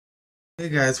Hey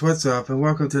guys, what's up and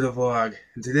welcome to the vlog.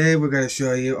 And today we're going to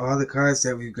show you all the cards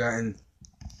that we've gotten.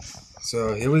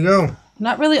 So here we go.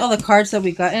 Not really all the cards that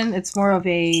we gotten. It's more of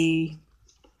a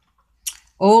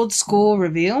old school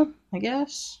reveal, I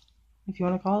guess, if you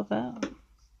want to call it that.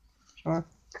 Sure.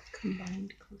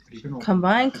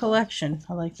 Combined collection.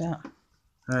 I like that.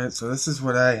 Alright, so this is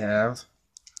what I have.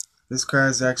 This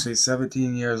card is actually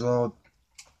 17 years old.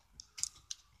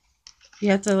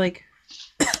 You have to like...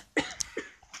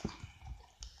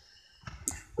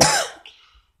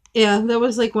 Yeah, that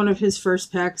was like one of his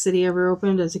first packs that he ever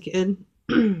opened as a kid.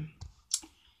 It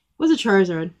was a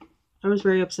Charizard. I was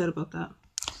very upset about that.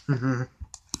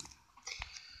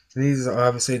 These are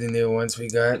obviously the new ones we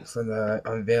got from the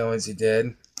unveilings he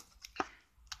did. I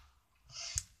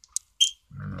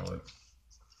don't know what.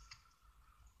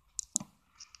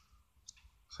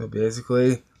 So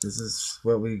basically, this is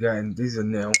what we got, and these are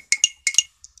new.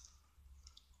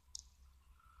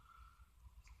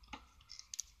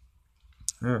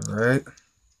 Alright.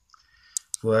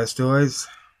 Blastoise.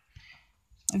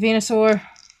 A Venusaur.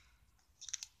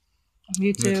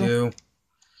 Mewtwo. Mewtwo.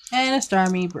 And a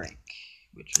Starmie Break,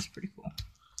 which is pretty cool.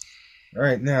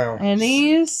 Alright, now. And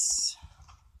these...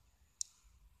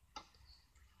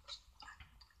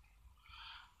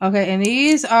 Okay, and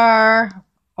these are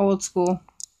old school.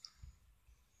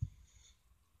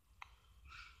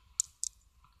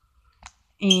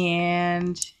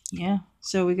 And yeah,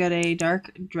 so we got a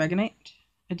Dark Dragonite,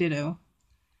 a Ditto,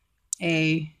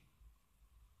 a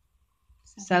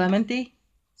Salamence,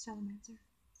 Salamence.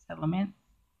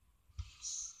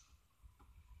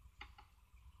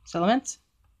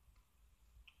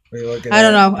 I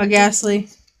don't know, a Ghastly,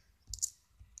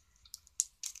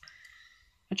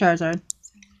 a Charizard,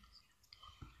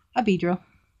 a Beedrill,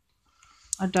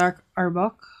 a Dark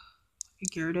Arbok, a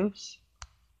Gyarados,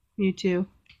 Mewtwo,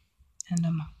 and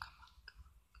a Monk.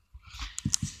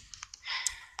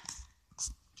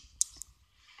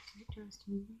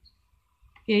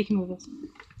 Yeah, you can move this.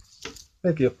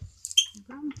 Thank you.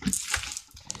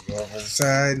 Go over the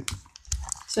side.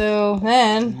 So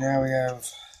then... Now we have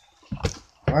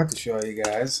a lot to show you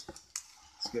guys.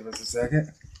 Just give us a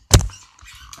second.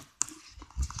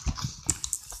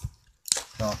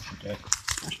 Oh, okay.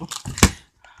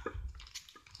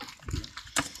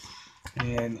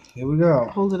 And here we go.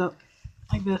 Hold it up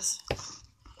like this.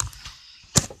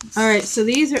 Alright, so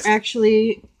these are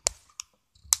actually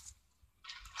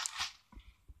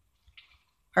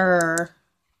our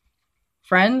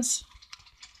friends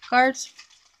cards.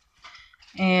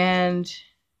 And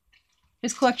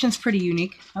his collection's pretty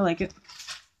unique. I like it.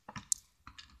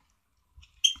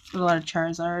 A lot of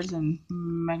Charizards and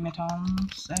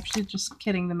Magnetons. Actually, just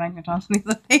kidding, the Magnetons on the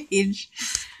other page.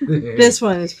 This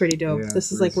one is pretty dope. Yeah,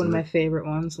 this is like one of my favorite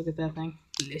ones. Look at that thing.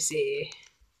 Blissey.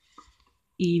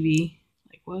 Eevee.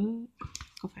 Like what?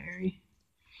 Clefairy.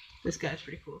 This guy's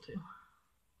pretty cool too.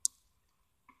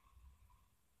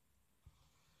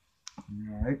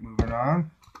 Alright, moving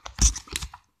on.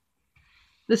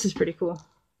 This is pretty cool.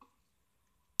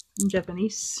 In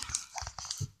Japanese.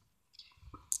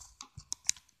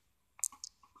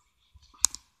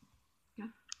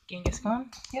 Genghis-Khan.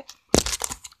 Yep.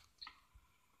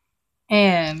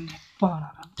 And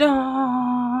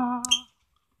ba-da-da-da.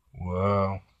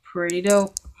 Whoa. Pretty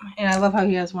dope. And I love how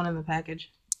he has one in the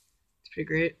package. It's pretty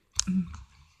great.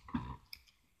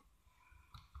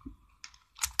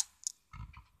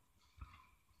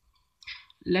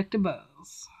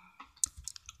 Electabuzz.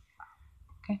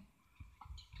 Okay.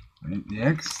 Right,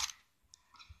 next.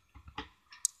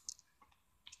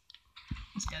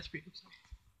 This guy's pretty cool.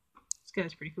 This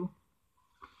guy's pretty cool.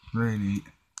 Very neat.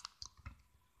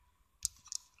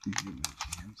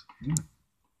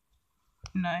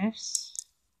 Nice.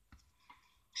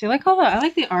 See, I like all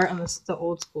the art on the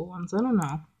old school ones. I don't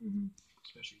know.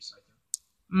 Especially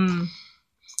Scyther.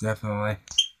 Definitely.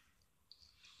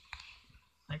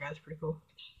 That guy's pretty cool.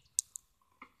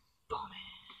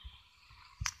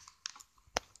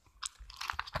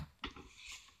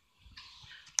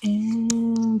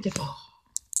 And Dipple.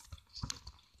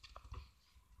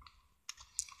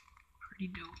 Pretty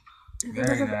dope.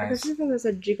 Very nice. I thought it was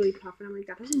a Jigglypuff, and I'm like,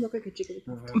 that doesn't look like a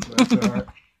Jigglypuff.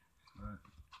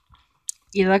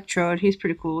 Electrode, he's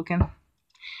pretty cool looking.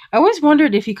 I always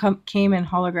wondered if he came in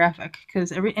holographic,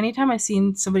 because anytime I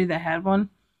seen somebody that had one,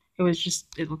 it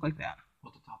looked like that.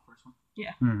 What, the top first one?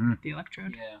 Yeah, the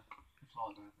Electrode. Yeah, it's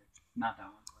holographic. Not that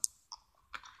one.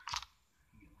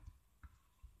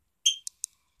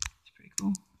 It's pretty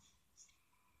cool.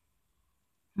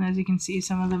 And as you can see,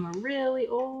 some of them are really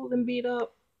old and beat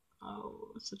up.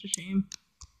 Oh, it's such a shame.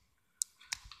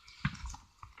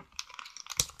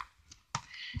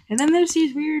 And then there's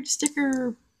these weird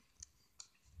sticker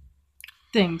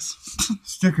things.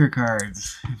 Sticker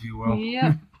cards, if you will.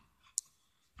 Yep.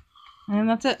 And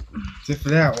that's it. That's it for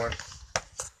that one.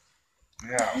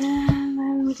 Yeah. And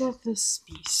then we got this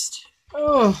beast.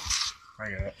 Oh. I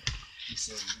got it.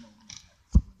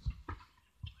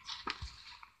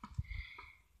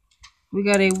 We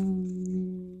got a...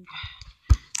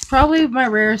 Probably my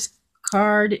rarest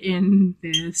card in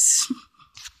this.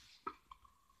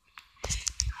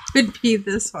 Would be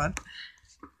this one.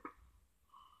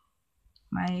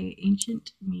 My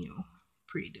Ancient Mew.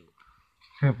 Pretty dope.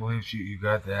 Can't believe you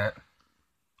got that.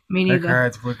 Me That neither.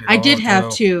 card's wicked. I did have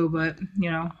also. two, but,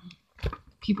 you know,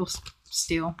 people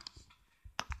steal.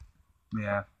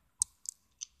 Yeah.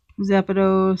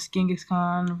 Zapdos, Genghis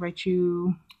Khan,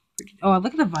 Raichu. Oh,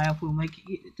 look at the Vileplume. Like,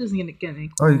 it doesn't get any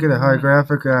Oh, you get a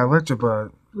holographic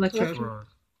Electrobug. Electro.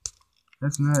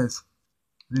 That's nice.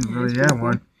 I didn't Yeah, really it's have pretty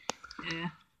one. Yeah.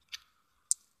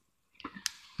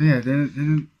 Yeah,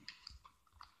 didn't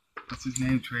what's his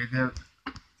name trade that?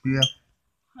 Yeah.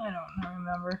 I don't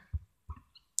remember.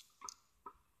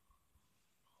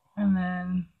 And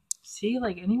then, see,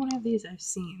 like, any one of these I've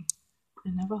seen.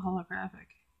 They're never holographic.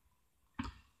 It's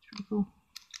pretty cool.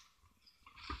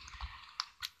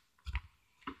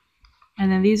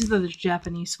 And then these are the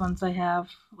Japanese ones I have,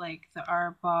 like the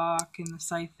Arbok and the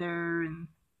Scyther and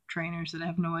trainers that I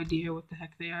have no idea what the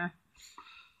heck they are.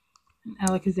 An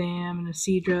Alakazam and a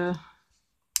Seadra,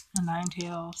 a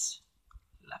Ninetales,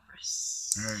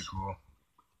 Lapras. Very cool.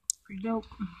 Pretty dope.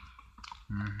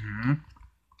 Mm-hmm.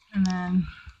 And then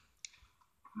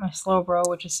my Slowbro,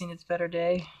 which has seen its better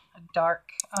day, a dark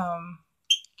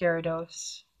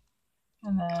Gyarados.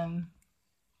 And then,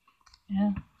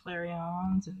 yeah,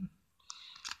 Flareons and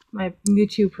my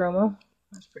Mewtwo promo.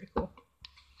 That's pretty cool.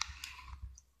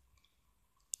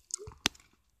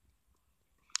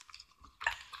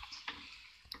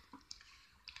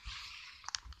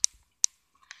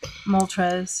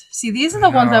 Moltres. See, these are the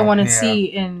ones I want to see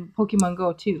in Pokemon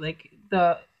Go too. Like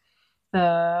the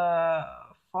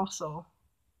fossil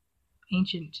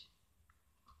ancient.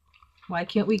 Why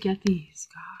can't we get these?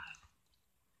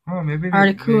 God. Oh, maybe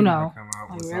Articuno. Come out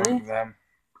Oh, with really? some of them.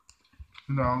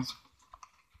 Who knows?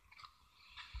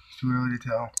 It's too early to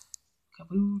tell.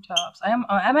 Kaboo tops.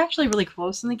 I'm actually really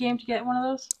close in the game to get one of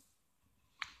those.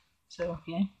 So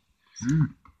yeah. Mm.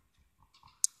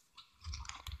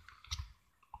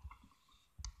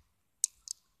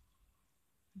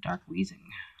 Dark Weezing.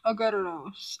 Oh,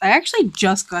 Gyarados. I actually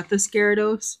just got this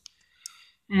Gyarados,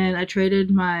 and I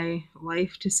traded my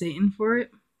life to Satan for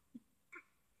it.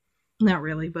 Not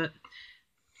really, but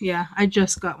yeah, I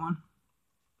just got one.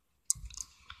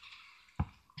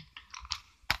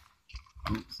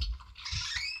 Oops.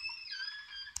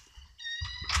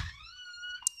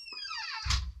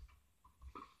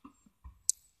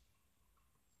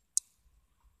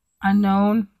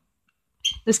 Unknown.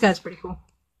 This guy's pretty cool.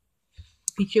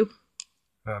 Pichu.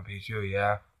 Oh, Pichu,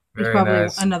 yeah. He's Very probably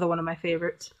nice. another one of my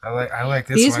favorites. I like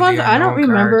this These one. ones, I don't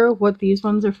remember what these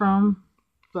ones are from,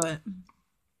 but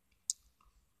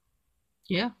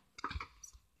yeah.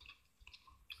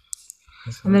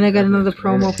 And then I got another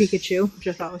promo Pikachu, which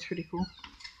I thought was pretty cool.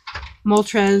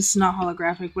 Moltres, not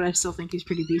holographic, but I still think he's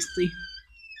pretty beastly.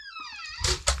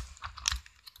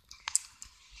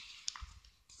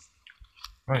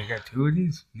 Oh, you got two of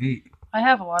these? Neat. I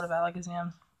have a lot of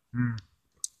Alakazam. Hmm.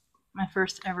 My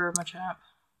first ever Machamp.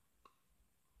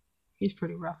 He's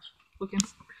pretty rough looking.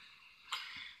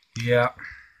 Yeah.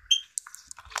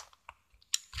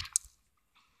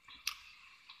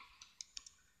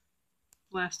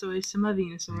 Blastoise and my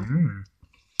Venusaur. Mm.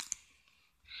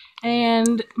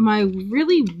 And my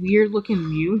really weird looking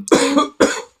Mew. Sorry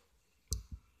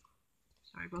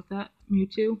about that.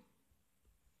 Mewtwo.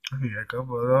 I think I got a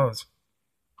couple of those.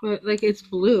 But like it's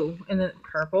blue and then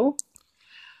purple.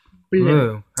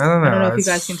 Blue. I don't know. I don't know if you It's-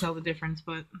 guys can tell the difference,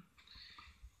 but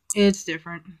it's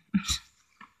different.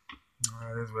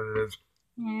 It is what it is.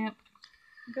 Yep.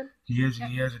 Good. He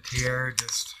has a tear.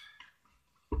 Just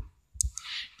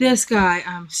This guy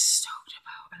I'm stoked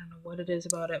about. I don't know what it is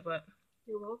about it, but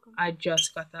You're welcome. I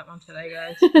just got that one today,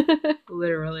 guys.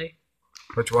 Literally.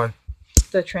 which one?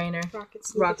 The trainer. Rocket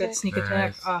Sneak Sneak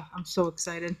Attack. Nice. Oh, I'm so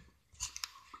excited.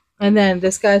 And then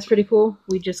this guy's pretty cool.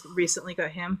 We just recently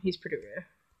got him. He's pretty rare.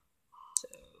 So,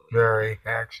 Very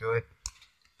actually.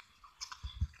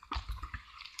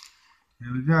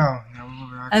 Here we go. Now we're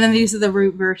moving on. and then to- these are the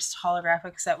reversed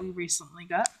holographics that we recently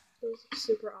got. Those are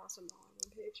super awesome all on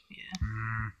one page.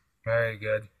 Yeah. Very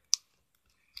good.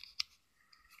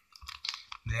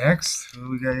 Next, what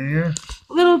we got here?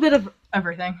 A little bit of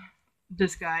everything.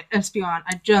 This guy, Espeon.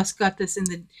 I just got this in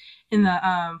in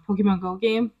the Pokemon Go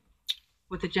game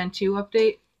with the Gen 2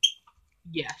 update.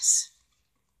 Yes.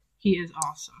 He is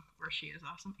awesome. Or she is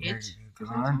awesome. Yeah, It is Dawn.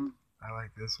 awesome. I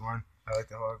like this one. I like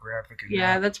the holographic. And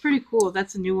Yeah, that. that's pretty cool.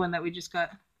 That's a new one that we just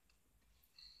got.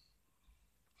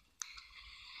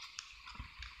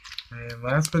 And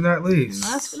last but not least.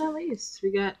 And last but not least,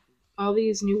 we got all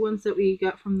these new ones that we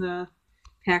got from the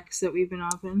packs that we've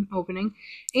been opening.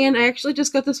 And I actually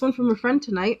just got this one from a friend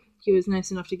tonight. He was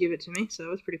nice enough to give it to me, so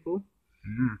it was pretty cool.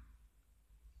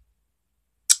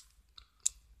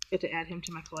 Get to add him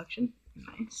to my collection.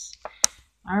 Nice.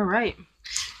 All right.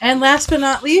 And last but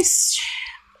not least,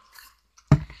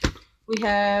 we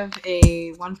have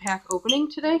a 1-pack opening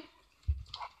today.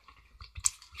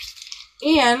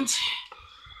 And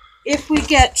if we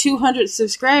get 200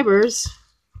 subscribers,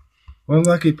 one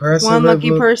lucky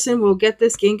person will get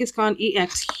this Genghis-Khan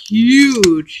EX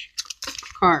huge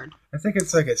card. I think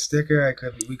it's like a sticker.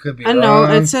 We could be I know,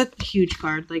 wrong. it's a huge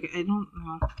card. Like, I don't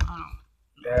know.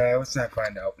 Yeah, let's not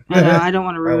find out. I know, I don't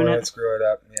want to I ruin want it. to screw it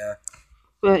up, yeah.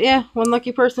 But yeah, one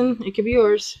lucky person, it could be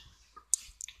yours.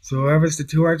 So whoever's the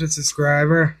 200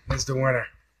 subscriber is the winner.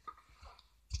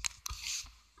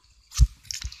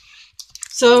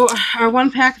 So our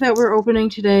 1-pack that we're opening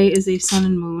today is a Sun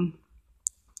and Moon.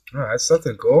 Oh, that's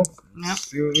something cool. Yep. Let's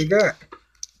see what we got.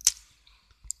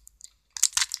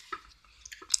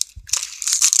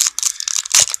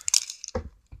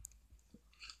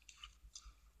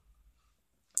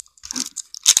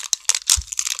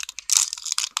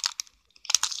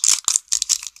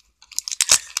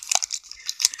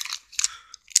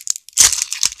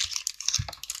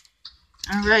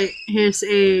 Alright, here's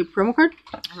a promo card,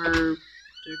 or a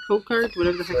code card,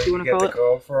 whatever the heck you want to call it.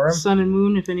 Code for 'em. Sun and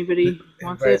Moon, if anybody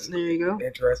wants it, there you go.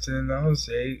 Interested in those?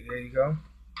 There you go.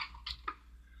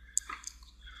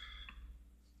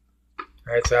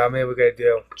 Alright, so how many we gotta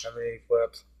do? How many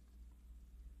flips?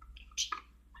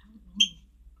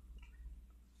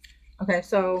 Okay,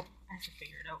 so I have to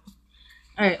figure it out.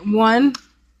 Alright, 1,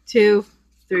 2,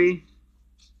 3,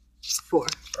 4.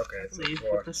 Okay, so Leave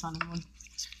 4. with the Sun and Moon.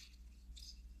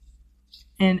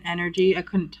 And energy, I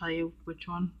couldn't tell you which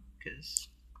one, because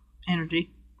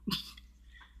energy.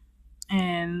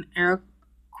 And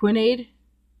Araquanid.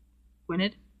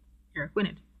 Araquanid?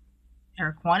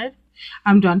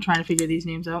 I'm done trying to figure these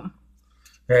names out.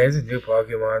 Yeah, he's a new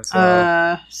Pokemon, so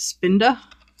Spinda.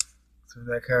 so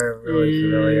that kind of really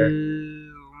familiar.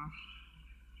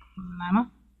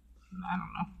 Llama? I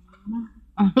don't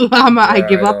know. Llama, I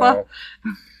give up. Know.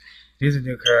 He's a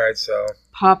new card, so.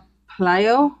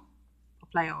 Poplio.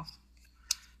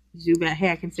 Zubat.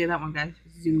 Hey, I can say that one, guys.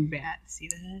 Zubat. See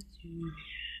that? Zubat.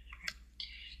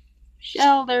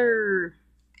 Shelter.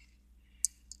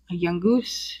 A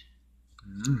Yungoos.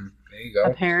 There you go.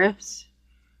 A Paris.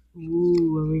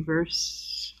 Ooh, a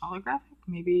reverse holographic?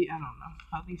 Maybe. I don't know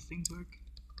how these things work.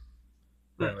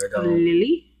 No, But I a don't.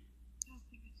 Lily.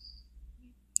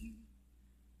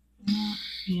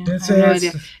 Yeah, I have no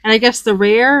idea. And I guess the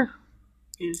rare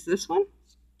is this one.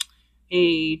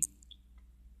 A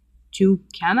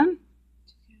Toucannon?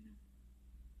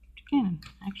 Toucannon.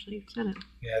 Actually, it said it.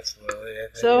 Yeah, it's Lily. I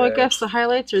think, So I guess the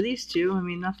highlights are these two. I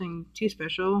mean, nothing too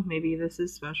special. Maybe this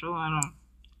is special. I don't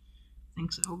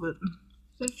think so, but Is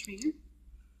that a trainer?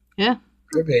 yeah.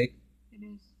 Could be. It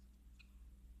is.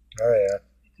 Oh, yeah.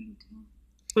 I couldn't tell.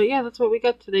 But yeah, that's what we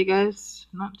got today, guys.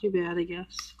 Not too bad, I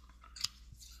guess.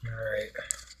 Alright.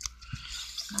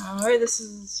 Alright, this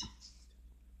is...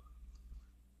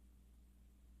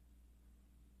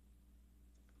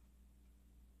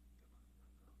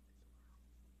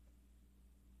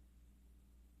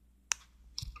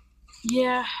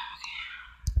 Yeah.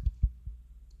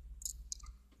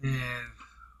 And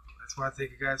that's why I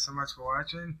thank you guys so much for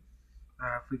watching.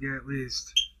 If we get at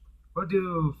least, we'll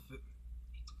do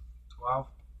 12.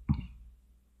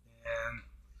 And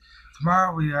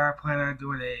tomorrow we are planning on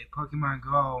doing a Pokemon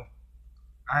Go.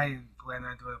 I plan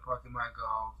on doing a Pokemon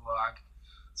Go vlog.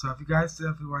 So if you guys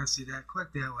definitely want to see that,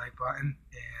 click that like button.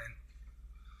 And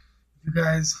if you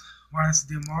guys want us to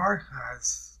do more,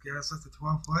 get us up to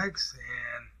 12 likes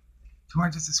and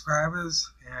 200 subscribers,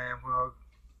 and we'll.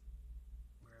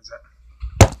 Where is that?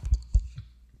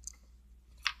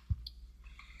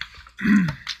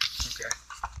 Okay.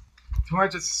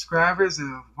 200 subscribers,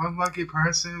 and one lucky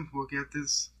person will get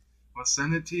this. We'll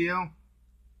send it to you.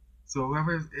 So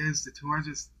whoever is the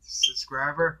 200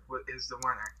 subscriber is the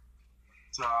winner.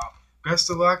 So best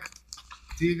of luck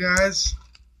to you guys,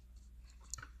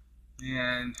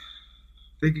 and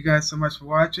thank you guys so much for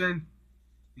watching.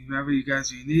 Remember, you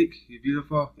guys are unique, you're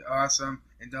beautiful, you're awesome,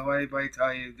 and don't let anybody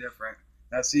tell you different.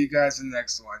 I'll see you guys in the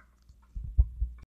next one.